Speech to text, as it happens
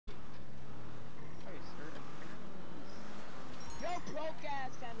broke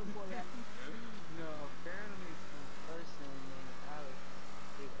ass candle for that. No, apparently some person named Alex,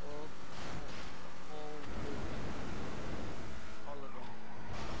 they all the whole building, all of them.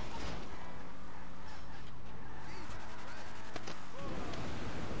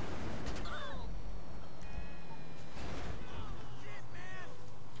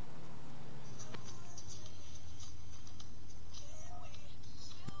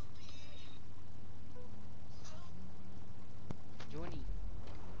 Johnny,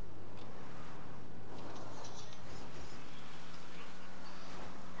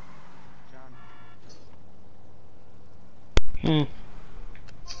 John. Hmm.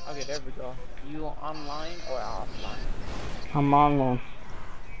 Okay, there we go. You online or offline? I'm on one.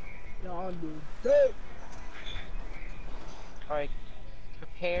 Y'all do dirt. Alright,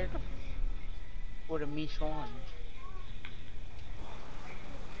 prepared for the mission.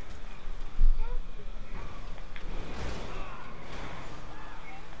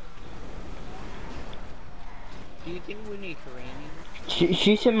 Do you think we need training?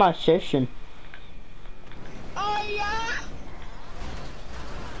 She's in my session. Oh yeah!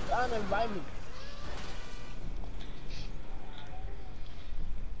 Y'all invite me.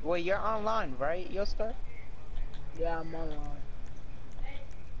 Well, you're online, right, Yosker? Yeah, I'm online.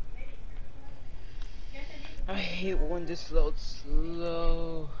 I hate when this loads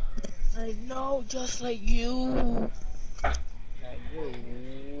slow. I know, just like you. Yeah,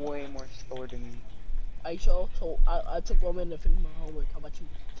 you're way more slower than me. I took 1 minute to finish my homework. How about you?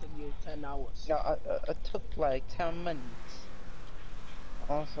 Took you 10 hours. No, I took like 10 minutes.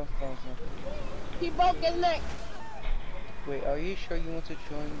 Also frozen. He broke his neck. Wait, are you sure you want to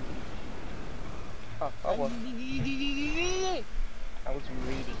join me? Oh, well. I was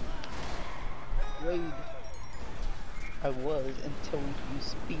reading. Raid. I was until you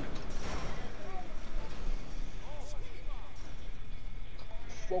speak.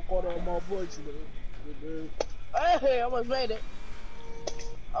 Fuck out of my voice, dude. Hey, I almost made it.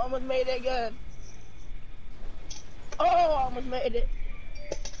 I almost made it again. Oh, I almost made it.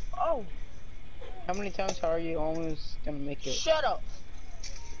 Oh, How many times are you almost gonna make it? shut up.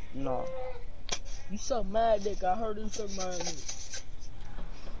 No. You so mad, Dick. I heard you so mad.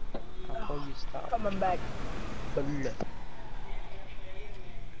 I'll call you stop. Coming back. Blah.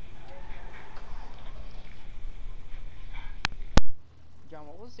 John,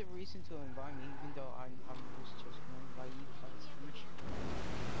 what was the reason to invite me even though I was just gonna invite you guys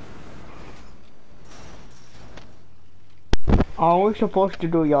finish? Are we supposed to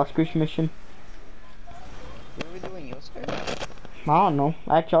do Yosker's mission? What are we doing, Yosker? I don't know.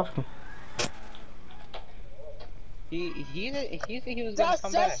 Ask Oscar. He said he was The gonna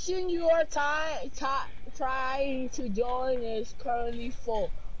come back. session you are trying to join is currently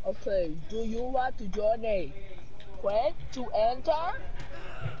full. Okay, do you want to join a quest to enter?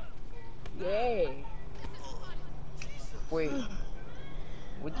 Yeah. Wait,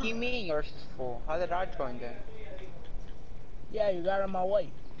 what do you mean yours is full? How did I join then? Yeah, you got on my way.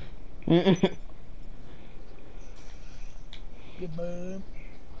 Yeah. You boom.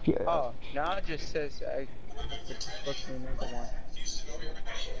 Oh, now it just says it's supposed to be another one.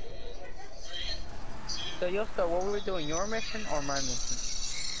 So Yosker, what were we doing? Your mission or my mission?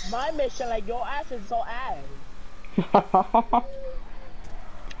 My mission, like your ass is so ass.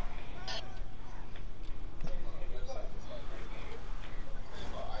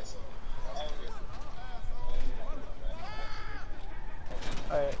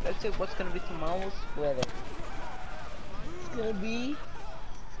 Alright, let's see what's gonna be tomorrow's weather. It's gonna be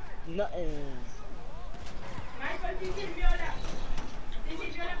nothing.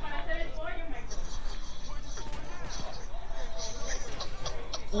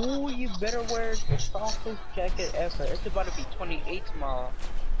 Ooh, you better wear the softest jacket ever. It's about to be 28 tomorrow.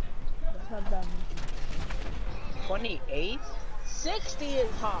 That's not that much. 28? 60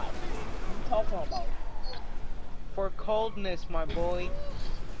 is hot. What are you talking about? For coldness, my boy.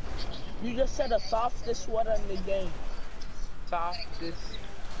 You just said the softest sweater in the game. Softest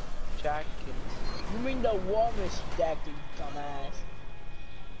jacket. You mean the warmest jacket, you dumbass.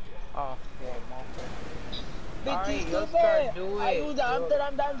 Oh, yeah, my fault. Bitch, Alright, you let's stupid. start do Are it. you done,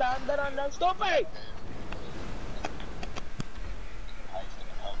 stupid?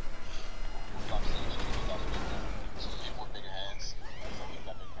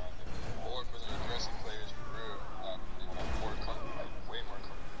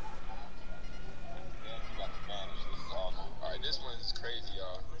 This one is crazy,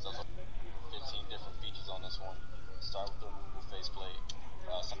 y'all. There's 15 different features on this one. Start with the removable faceplate.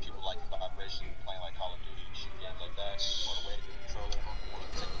 Some people like the vibration, playing like Call of Duty, shoot games like that. Or the way to the controller, or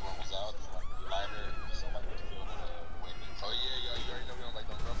take the rumbles out, like the lighter.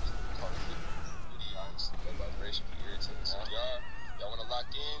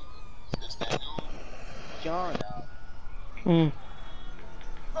 Mm.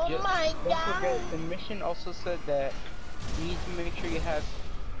 Oh Just, my don't forget, god. the mission also said that you need to make sure you have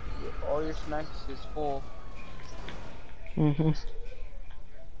all your snacks is full. Mhm.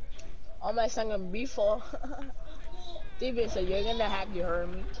 All my singing before. Steven, so you're gonna hack, you heard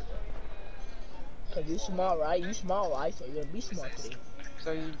me? Cause you smart, right? You smart, right? So you're gonna be smart today.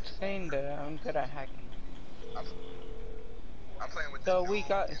 So you're saying that I'm good at hacking. I'm, I'm playing with the So new we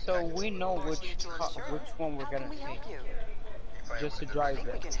package. know Force Mutual which Insurance. one we're How gonna can we help take, you? You playing just with to the I drive think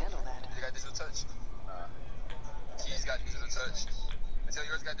we it. can handle that. You got digital touch? Keys got digital touch. Until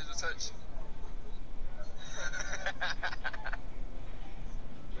yours got digital touch.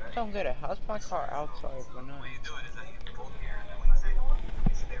 I don't get it. How's my car outside when What I? you doing is that you pull here, and then when you say go,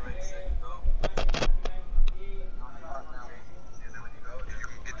 you stay ready, set, go. On the clock now. And then when you go, if you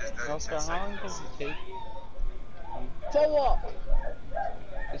can get this done in 10 Also, how long seconds. does it take you For what?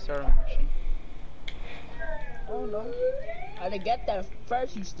 to start a mission? I don't know. I didn't get that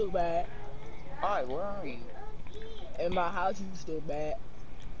first, you stupid. Hi, where are you? In my house, you stupid.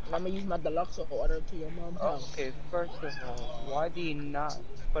 And I'm gonna use my deluxe order to your mom's house. Okay, first of all, why do you not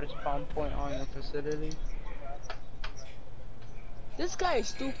put a spawn point on your facility? This guy is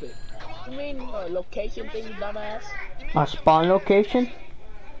stupid. You mean location thing, you dumbass? A spawn location?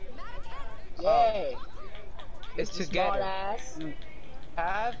 Yeah. It's You to get smart it. ass.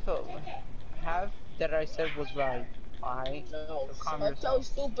 Half, half that I said was right. Alright, No. so calm Shut your yourself.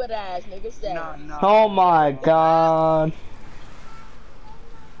 stupid ass, nigga. Said. No, no. Oh my god.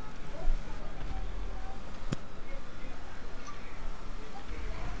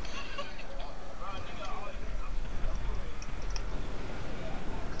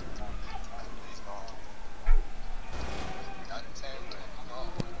 Not in 10, but no.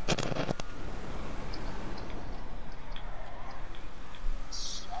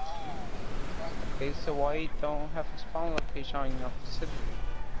 Okay, so why you don't have a spawn location on your facility?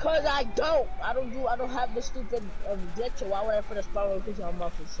 Cause I don't have the stupid glitch. Why would I put a spawn location on my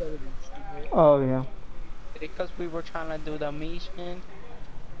facility, stupid? Oh yeah. Because we were trying to do the mission.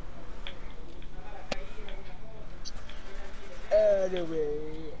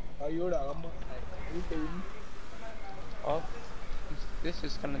 Anyway, ayúdame. Oh, this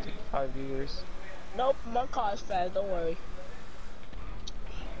is gonna take 5 years. Nope, my car's fast. Don't worry.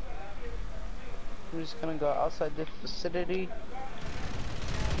 We're just gonna go outside the facility.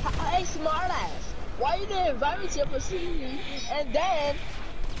 Hey, smartass, why you didn't invite me to your facility and then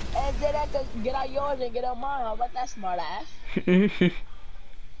I could get out yours and get out mine? How about that, smartass?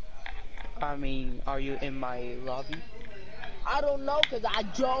 I mean, are you in my lobby? I don't know, cause I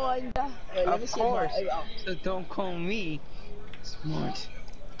joined. Wait, let me Of see course. my. So don't call me smart.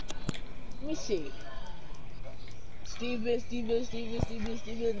 Let me see. Steven.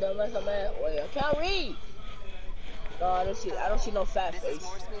 Dumbass, man. Wait, I can't read. No, I don't see no fat This face. is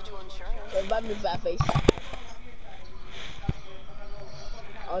Force Mutual Insurance. So invite me, fat face.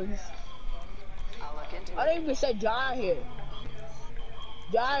 I'll look into I it. don't even say John here.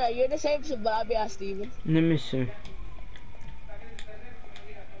 John, you're the same shit, but I'll be at Steven. Let me see.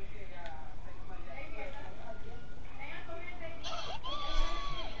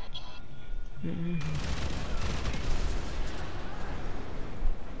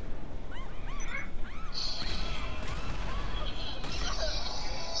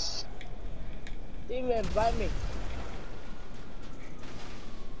 Steven, invite me.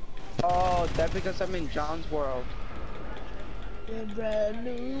 Oh, that's because I'm in John's world. A brand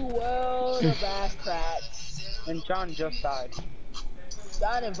new world of ass cracks. And John just died.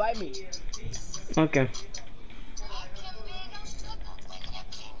 John, invite me. Okay.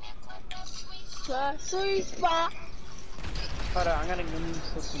 Sweet spot. Hold on, I'm gonna give you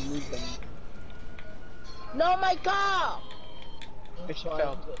something moving. No, my car. Fish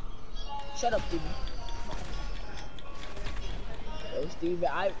fell. Shut up, Steven. Hey, Steven,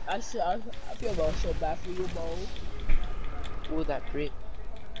 I feel so bad for you, bro. Ooh, that rip.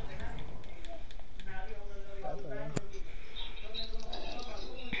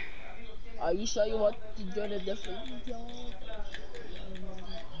 Are you sure you want to join a different job?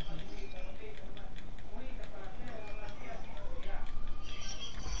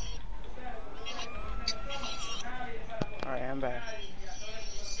 Alright, I'm back.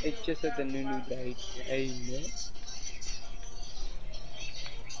 It just said the new day. Amen.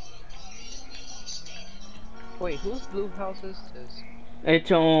 Wait, whose blue house is this? It's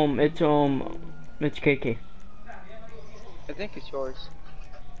KK. I think it's yours.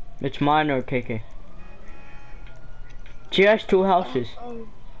 It's mine or KK. She has 2 houses Oh,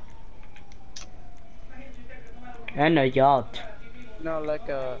 and a yacht. No, like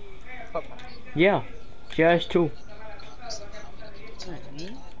a clubhouse. Yeah, she has 2.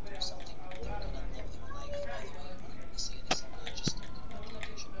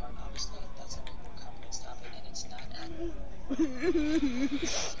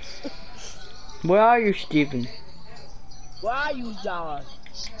 Where are you, Steven? Where are you, John?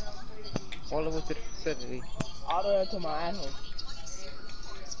 All the way to the facility. All the way to my asshole.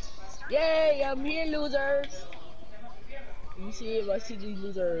 Yay, I'm here, losers. You see if I see these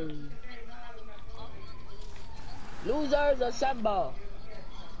losers. Losers assemble.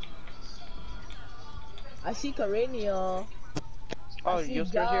 I see Carenia. Oh, I see you're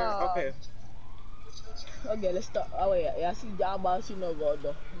still here? John. Okay. Okay, let's start. Oh wait, yeah, I see John, but I see no God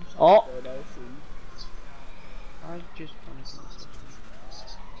though. Oh. I just want to do something.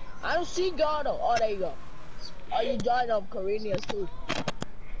 I don't see God though. Oh, there you go. Oh, you joined up Carenius too.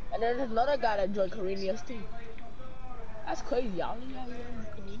 And then there's another guy that joined Carenius too. That's crazy, y'all.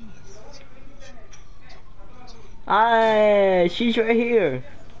 She's right here.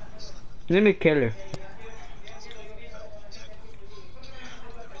 Let me kill her.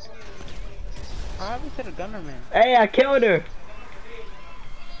 What happened to the gunner man? Hey, I killed her.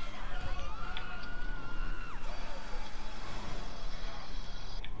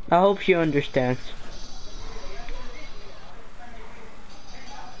 I hope she understands.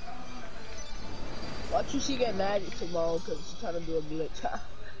 Watch you she get mad tomorrow because she's trying to do a glitch.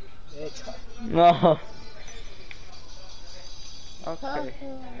 Bitch. No. Okay.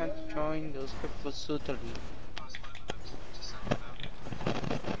 Can't join those crypto suitors.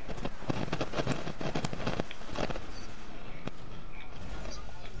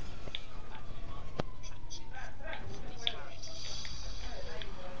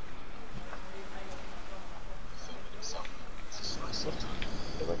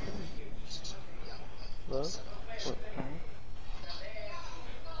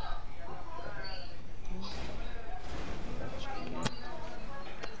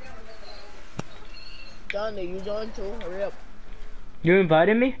 John, you join too? Hurry up. You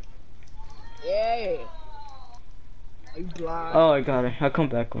invited me? Yeah. Are you blind? Oh, I got it. I'll come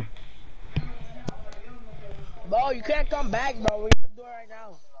back one. Bro, you can't come back, bro. We're gonna do it right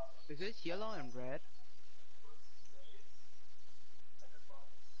now. Is this yellow and red?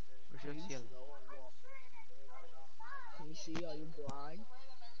 Or just yellow? Can you see? Are you blind?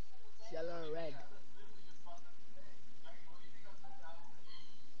 It's yellow and red.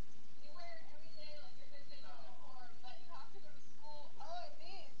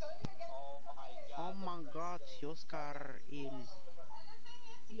 Oh my god, si Oscar il...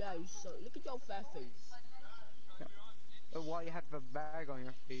 Yeah, you so. Look at your fat face. Why you have a bag on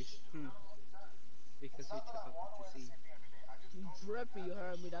your face? Because you took a to see. You drippy, you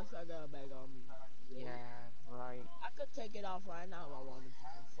heard me. That's why I got a bag on me. Yeah, right. I could take it off right now if I wanted to.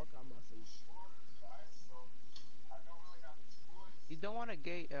 Fuck out my face. You don't want to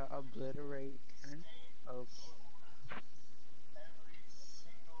get obliterate Karen? Oh.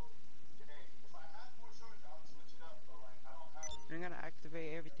 I'm gonna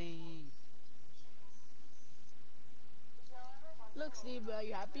activate everything. Look, Steve, are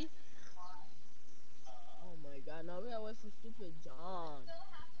you happy? Oh my god, now we gotta wait for stupid John.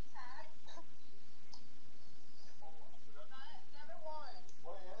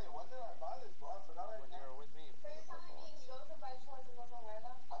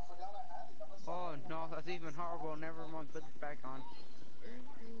 Oh no, that's even horrible. Never mind, put it back on.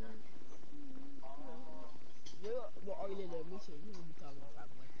 What are you doing? Me too. You will be talking crap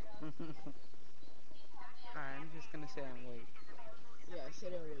like that. Alright, I'm just gonna sit and wait. Yeah,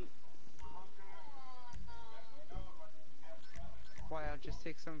 sit and wait. Why, I'll just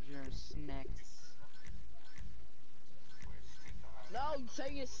take some of your snacks. No, you say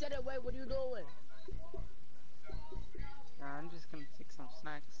you sit and wait. What are you doing? I'm just gonna take some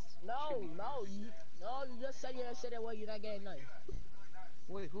snacks. No, you just said you're gonna sit and wait. You're not getting nothing.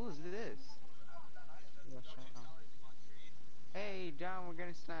 Wait, who's this? Hey, John, we're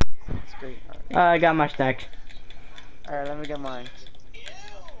getting snacks. That's great. I got my snacks. Alright, let me get mine.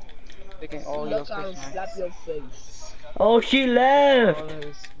 Taking all your Look, I'll slap your face. Oh, she left. All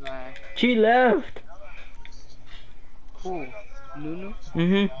his snacks. She left. Who?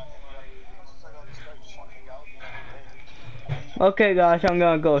 Nunu? Okay, guys, I'm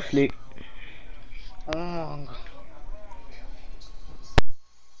gonna go sleep. Oh my god.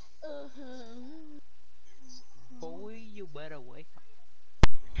 Boy, you better wake up.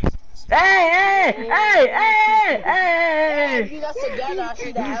 Hey! You got together. I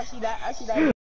see that.